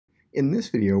In this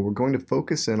video, we're going to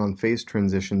focus in on phase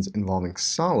transitions involving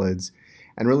solids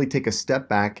and really take a step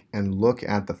back and look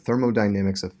at the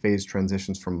thermodynamics of phase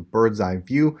transitions from a bird's eye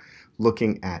view,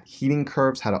 looking at heating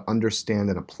curves, how to understand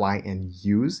and apply and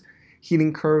use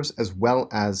heating curves, as well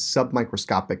as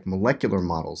submicroscopic molecular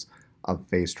models of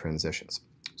phase transitions.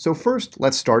 So first,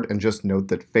 let's start and just note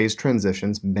that phase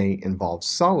transitions may involve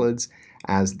solids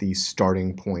as the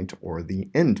starting point or the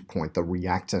end point, the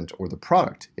reactant or the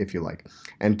product, if you like.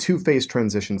 And two phase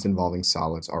transitions involving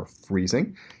solids are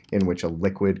freezing, in which a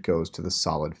liquid goes to the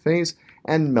solid phase,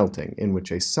 and melting, in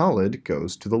which a solid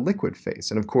goes to the liquid phase.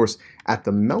 And of course, at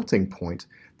the melting point,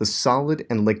 the solid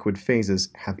and liquid phases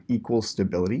have equal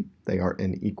stability, they are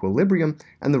in equilibrium,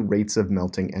 and the rates of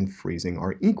melting and freezing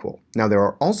are equal. Now, there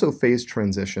are also phase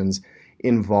transitions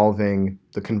involving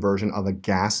the conversion of a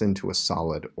gas into a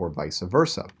solid or vice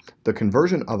versa. The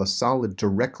conversion of a solid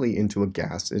directly into a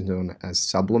gas is known as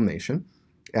sublimation,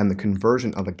 and the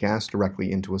conversion of a gas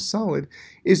directly into a solid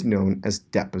is known as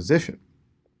deposition.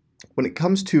 When it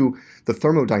comes to the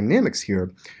thermodynamics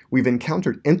here, we've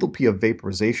encountered enthalpy of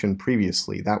vaporization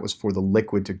previously. That was for the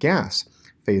liquid to gas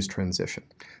phase transition.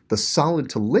 The solid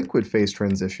to liquid phase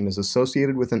transition is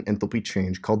associated with an enthalpy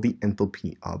change called the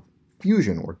enthalpy of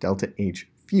fusion, or delta H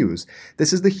fuse.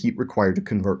 This is the heat required to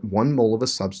convert 1 mole of a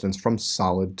substance from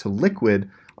solid to liquid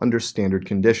under standard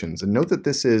conditions. And note that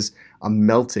this is a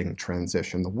melting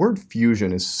transition. The word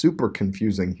fusion is super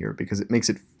confusing here because it makes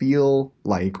it feel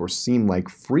like or seem like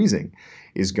freezing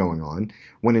is going on,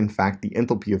 when in fact the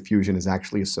enthalpy of fusion is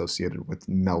actually associated with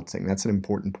melting. That's an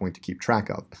important point to keep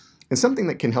track of. And something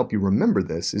that can help you remember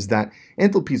this is that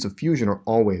enthalpies of fusion are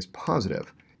always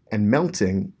positive, and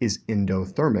melting is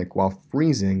endothermic, while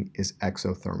freezing is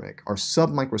exothermic. Our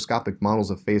submicroscopic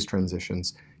models of phase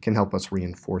transitions can help us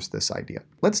reinforce this idea.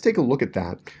 Let's take a look at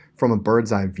that from a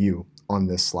bird's eye view on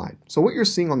this slide. So what you're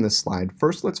seeing on this slide,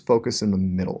 first let's focus in the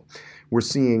middle. We're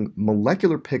seeing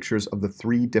molecular pictures of the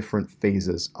 3 different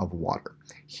phases of water.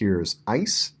 Here's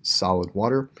ice, solid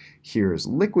water, here's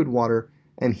liquid water,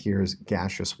 and here's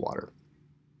gaseous water.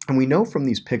 And we know from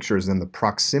these pictures and the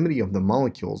proximity of the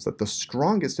molecules that the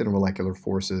strongest intermolecular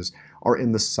forces are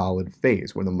in the solid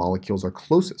phase, where the molecules are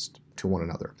closest to one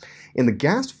another. In the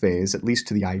gas phase, at least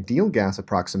to the ideal gas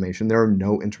approximation, there are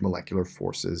no intermolecular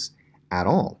forces at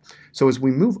all. So as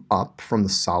we move up from the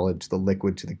solid to the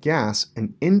liquid to the gas,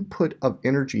 an input of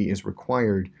energy is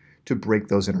required to break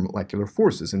those intermolecular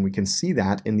forces, and we can see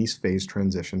that in these phase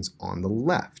transitions on the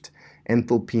left.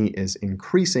 Enthalpy is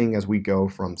increasing as we go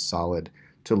from solid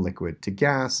to liquid to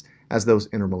gas, as those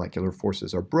intermolecular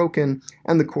forces are broken,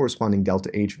 and the corresponding delta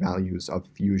H values of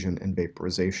fusion and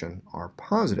vaporization are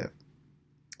positive.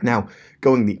 Now,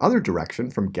 going the other direction,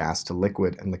 from gas to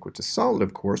liquid and liquid to solid,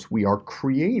 of course, we are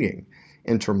creating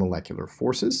intermolecular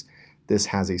forces. This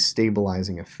has a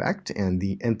stabilizing effect, and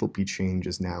the enthalpy change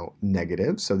is now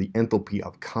negative. So the enthalpy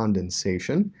of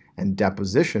condensation and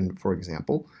deposition, for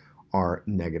example, are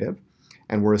negative.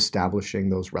 And we're establishing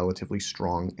those relatively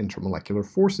strong intermolecular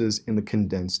forces in the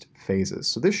condensed phases.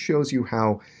 So this shows you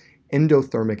how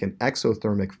endothermic and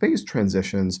exothermic phase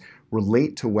transitions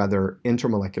relate to whether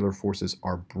intermolecular forces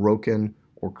are broken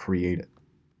or created.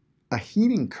 A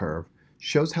heating curve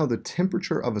shows how the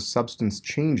temperature of a substance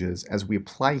changes as we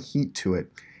apply heat to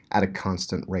it at a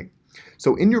constant rate.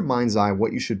 So in your mind's eye,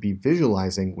 what you should be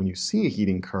visualizing when you see a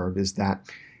heating curve is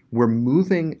that we're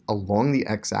moving along the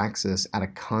x-axis at a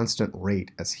constant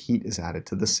rate as heat is added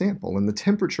to the sample, and the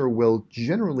temperature will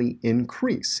generally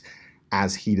increase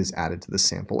as heat is added to the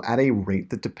sample at a rate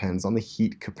that depends on the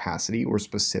heat capacity or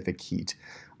specific heat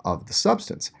of the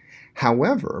substance.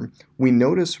 However, we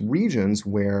notice regions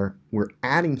where we're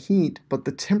adding heat, but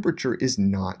the temperature is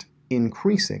not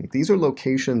increasing. These are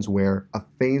locations where a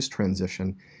phase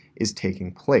transition is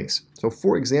taking place. So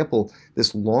for example,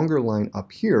 this longer line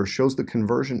up here shows the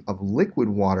conversion of liquid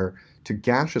water to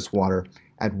gaseous water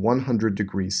at 100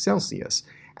 degrees Celsius.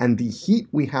 And the heat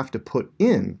we have to put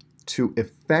in to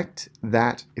effect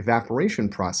that evaporation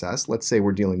process, let's say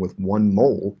we're dealing with 1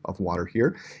 mole of water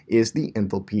here, is the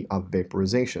enthalpy of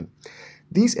vaporization.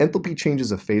 These enthalpy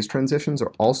changes of phase transitions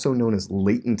are also known as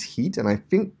latent heat, and I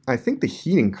think the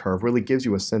heating curve really gives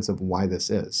you a sense of why this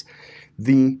is.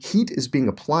 The heat is being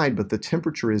applied, but the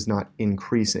temperature is not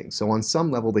increasing. So on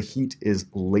some level, the heat is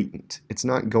latent. It's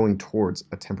not going towards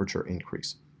a temperature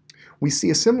increase. We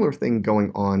see a similar thing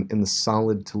going on in the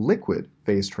solid to liquid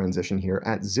phase transition here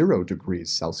at 0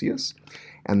 degrees Celsius.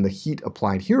 And the heat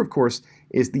applied here, of course,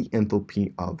 is the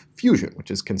enthalpy of fusion,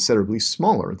 which is considerably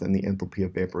smaller than the enthalpy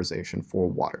of vaporization for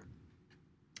water.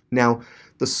 Now,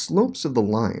 the slopes of the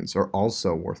lines are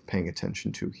also worth paying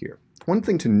attention to here. One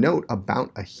thing to note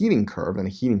about a heating curve and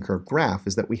a heating curve graph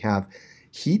is that we have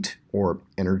heat or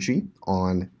energy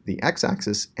on the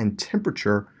x-axis and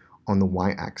temperature on the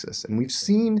y-axis. And we've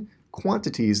seen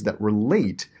quantities that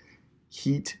relate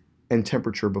heat and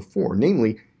temperature before,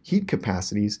 namely heat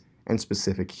capacities and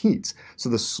specific heats. So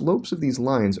the slopes of these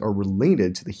lines are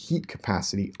related to the heat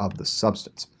capacity of the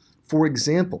substance. For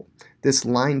example, this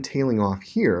line tailing off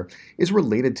here is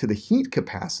related to the heat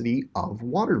capacity of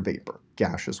water vapor,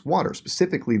 gaseous water.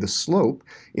 Specifically, the slope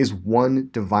is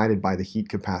 1 divided by the heat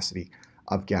capacity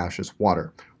of gaseous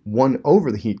water. 1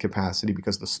 over the heat capacity,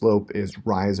 because the slope is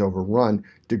rise over run,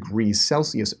 degrees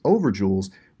Celsius over joules,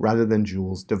 rather than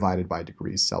joules divided by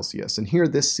degrees Celsius. And here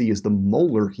this C is the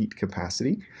molar heat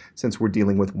capacity, since we're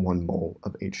dealing with 1 mole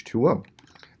of H2O.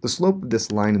 The slope of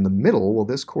this line in the middle, well,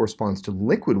 this corresponds to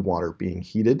liquid water being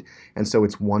heated, and so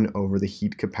it's 1 over the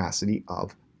heat capacity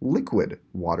of liquid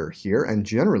water here, and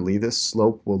generally this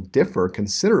slope will differ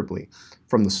considerably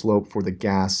from the slope for the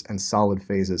gas and solid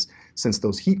phases, since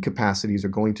those heat capacities are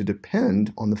going to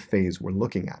depend on the phase we're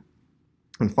looking at.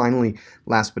 And finally,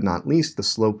 last but not least, the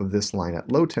slope of this line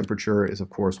at low temperature is,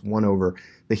 of course, 1 over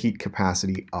the heat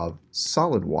capacity of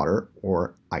solid water,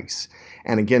 or ice.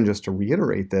 And again, just to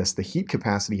reiterate this, the heat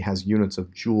capacity has units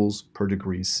of joules per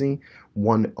degree C.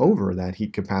 1 over that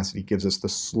heat capacity gives us the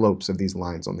slopes of these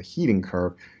lines on the heating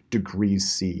curve, degrees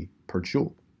C per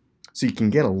joule. So you can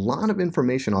get a lot of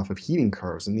information off of heating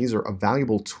curves, and these are a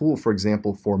valuable tool, for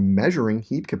example, for measuring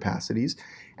heat capacities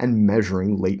and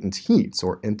measuring latent heats,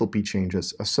 or enthalpy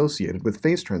changes associated with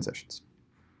phase transitions.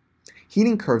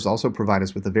 Heating curves also provide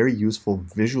us with a very useful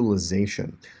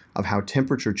visualization of how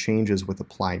temperature changes with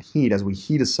applied heat as we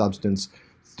heat a substance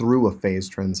through a phase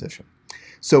transition.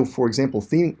 So, for example,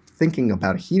 thinking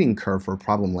about a heating curve for a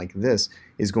problem like this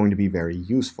is going to be very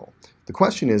useful. The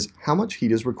question is, how much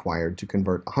heat is required to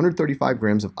convert 135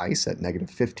 grams of ice at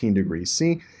negative 15 degrees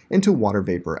C into water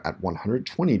vapor at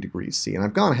 120 degrees C? And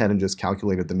I've gone ahead and just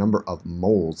calculated the number of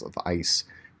moles of ice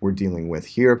we're dealing with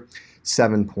here,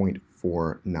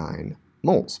 7.49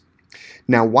 moles.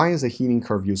 Now, why is a heating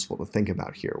curve useful to think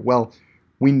about here? Well,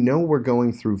 we know we're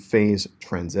going through phase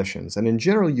transitions, and in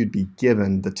general you'd be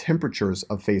given the temperatures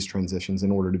of phase transitions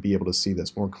in order to be able to see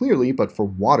this more clearly, but for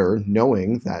water,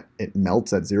 knowing that it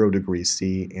melts at 0 degrees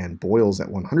C and boils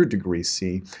at 100 degrees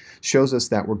C shows us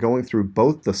that we're going through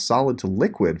both the solid to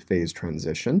liquid phase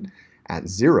transition at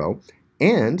 0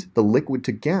 and the liquid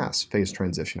to gas phase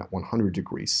transition at 100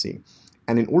 degrees C.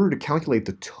 And in order to calculate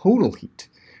the total heat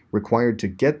required to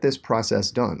get this process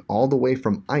done, all the way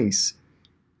from ice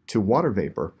to water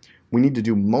vapor, we need to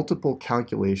do multiple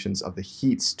calculations of the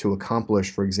heats to accomplish,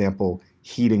 for example,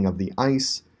 heating of the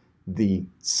ice, the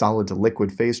solid to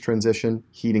liquid phase transition,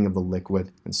 heating of the liquid,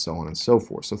 and so on and so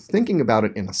forth. So thinking about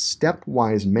it in a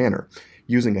stepwise manner,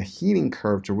 using a heating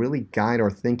curve to really guide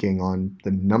our thinking on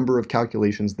the number of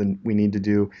calculations that we need to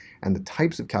do and the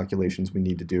types of calculations we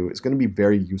need to do is going to be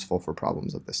very useful for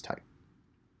problems of this type.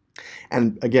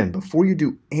 And again, before you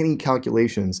do any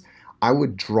calculations, I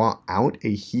would draw out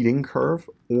a heating curve,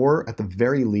 or at the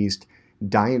very least,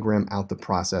 diagram out the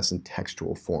process in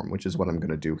textual form, which is what I'm going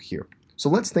to do here. So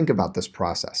let's think about this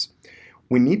process.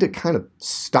 We need to kind of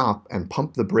stop and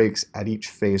pump the brakes at each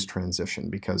phase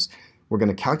transition, because we're going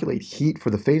to calculate heat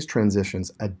for the phase transitions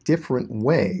a different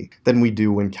way than we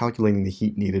do when calculating the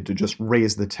heat needed to just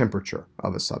raise the temperature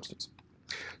of a substance.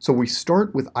 So we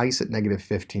start with ice at negative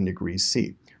 15 degrees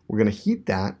C. We're going to heat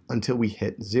that until we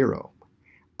hit 0.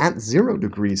 At 0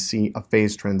 degrees C, a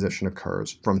phase transition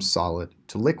occurs from solid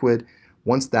to liquid.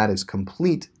 Once that is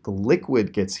complete, the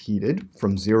liquid gets heated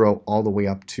from 0 all the way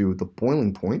up to the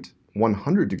boiling point,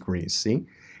 100 degrees C.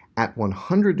 At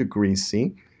 100 degrees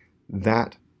C,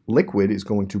 that liquid is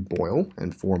going to boil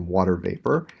and form water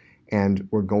vapor, and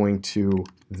we're going to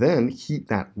then heat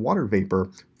that water vapor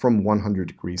from 100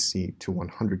 degrees C to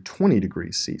 120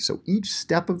 degrees C. So each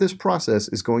step of this process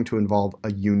is going to involve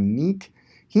a unique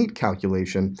heat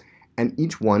calculation, and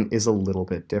each one is a little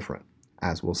bit different,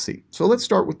 as we'll see. So let's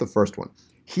start with the first one,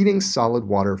 heating solid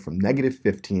water from negative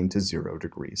 15 to 0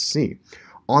 degrees C.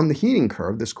 On the heating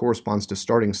curve, this corresponds to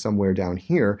starting somewhere down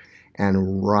here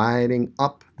and riding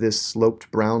up this sloped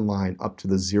brown line up to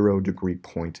the 0 degree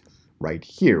point right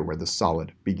here, where the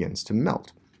solid begins to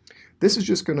melt. This is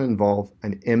just going to involve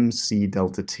an mc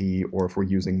delta T, or if we're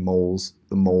using moles,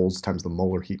 the moles times the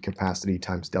molar heat capacity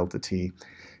times delta T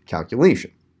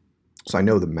calculation. So I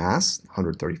know the mass,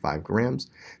 135 grams.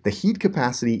 The heat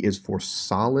capacity is for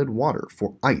solid water,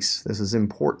 for ice. This is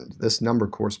important. This number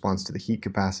corresponds to the heat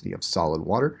capacity of solid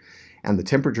water. And the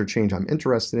temperature change I'm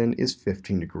interested in is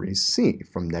 15 degrees C,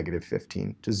 from negative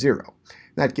 15 to 0.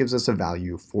 That gives us a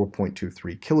value of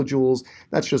 4.23 kilojoules.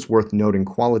 That's just worth noting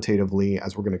qualitatively,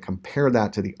 as we're going to compare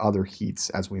that to the other heats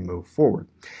as we move forward.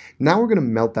 Now we're going to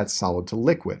melt that solid to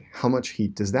liquid. How much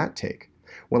heat does that take?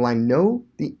 Well, I know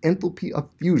the enthalpy of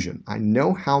fusion. I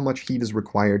know how much heat is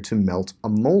required to melt a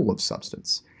mole of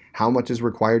substance. How much is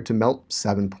required to melt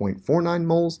 7.49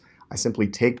 moles? I simply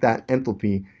take that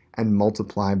enthalpy and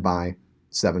multiply by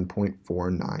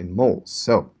 7.49 moles.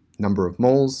 So, number of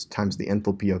moles times the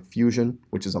enthalpy of fusion,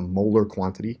 which is a molar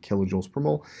quantity, kilojoules per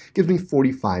mole, gives me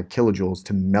 45 kilojoules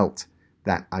to melt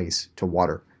that ice to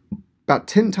water. About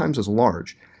 10 times as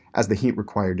large as the heat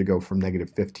required to go from negative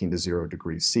 15 to 0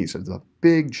 degrees C. So there's a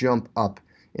big jump up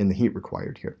in the heat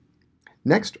required here.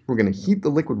 Next, we're going to heat the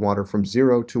liquid water from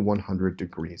 0 to 100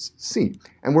 degrees C.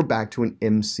 And we're back to an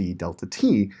MC delta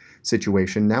T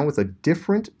situation, now with a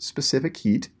different specific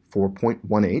heat,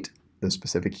 4.18, the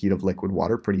specific heat of liquid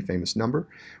water, pretty famous number.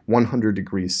 100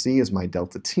 degrees C is my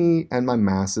delta T, and my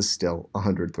mass is still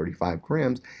 135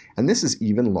 grams. And this is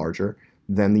even larger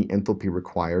than the enthalpy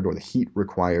required, or the heat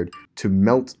required, to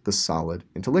melt the solid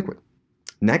into liquid.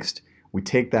 Next, we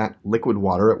take that liquid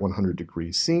water at 100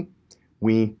 degrees C,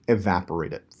 we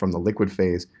evaporate it from the liquid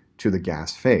phase to the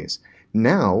gas phase.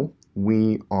 Now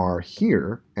we are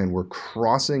here and we're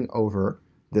crossing over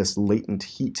this latent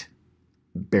heat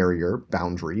barrier,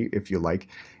 boundary, if you like,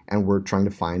 and we're trying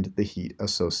to find the heat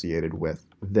associated with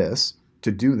this.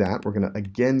 To do that, we're going to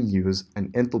again use an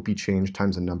enthalpy change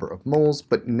times a number of moles,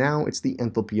 but now it's the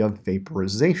enthalpy of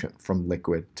vaporization from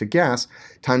liquid to gas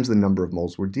times the number of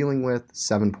moles we're dealing with,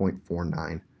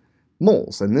 7.49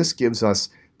 moles. And this gives us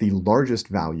the largest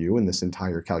value in this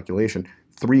entire calculation,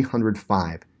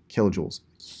 305 kilojoules.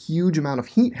 Huge amount of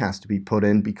heat has to be put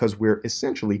in because we're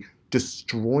essentially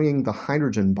destroying the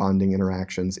hydrogen bonding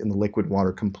interactions in the liquid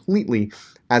water completely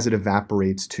as it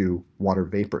evaporates to water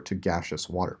vapor, to gaseous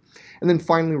water. And then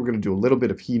finally, we're going to do a little bit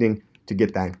of heating to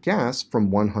get that gas from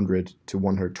 100 to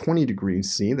 120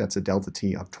 degrees C. That's a delta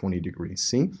T of 20 degrees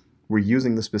C. We're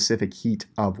using the specific heat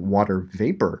of water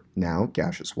vapor now,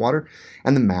 gaseous water,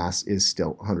 and the mass is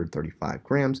still 135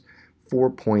 grams.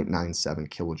 4.97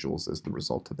 kilojoules is the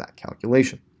result of that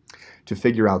calculation. To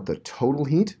figure out the total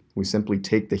heat, we simply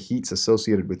take the heats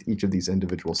associated with each of these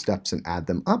individual steps and add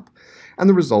them up, and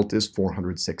the result is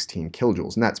 416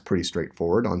 kilojoules. And that's pretty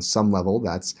straightforward. On some level,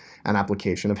 that's an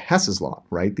application of Hess's law,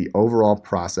 right? The overall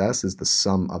process is the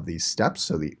sum of these steps,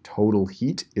 so the total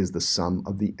heat is the sum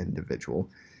of the individual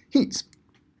heats,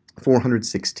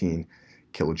 416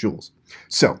 kilojoules.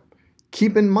 So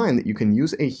keep in mind that you can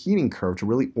use a heating curve to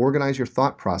really organize your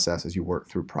thought process as you work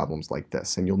through problems like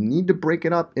this. And you'll need to break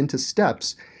it up into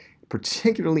steps,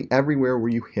 particularly everywhere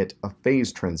where you hit a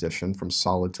phase transition from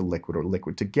solid to liquid or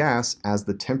liquid to gas as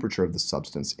the temperature of the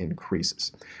substance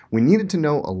increases. We needed to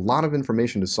know a lot of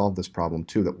information to solve this problem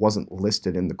too that wasn't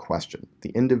listed in the question. The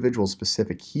individual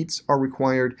specific heats are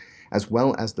required, as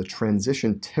well as the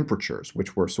transition temperatures,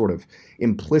 which were sort of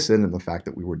implicit in the fact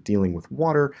that we were dealing with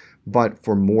water, but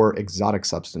for more exotic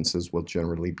substances will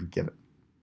generally be given.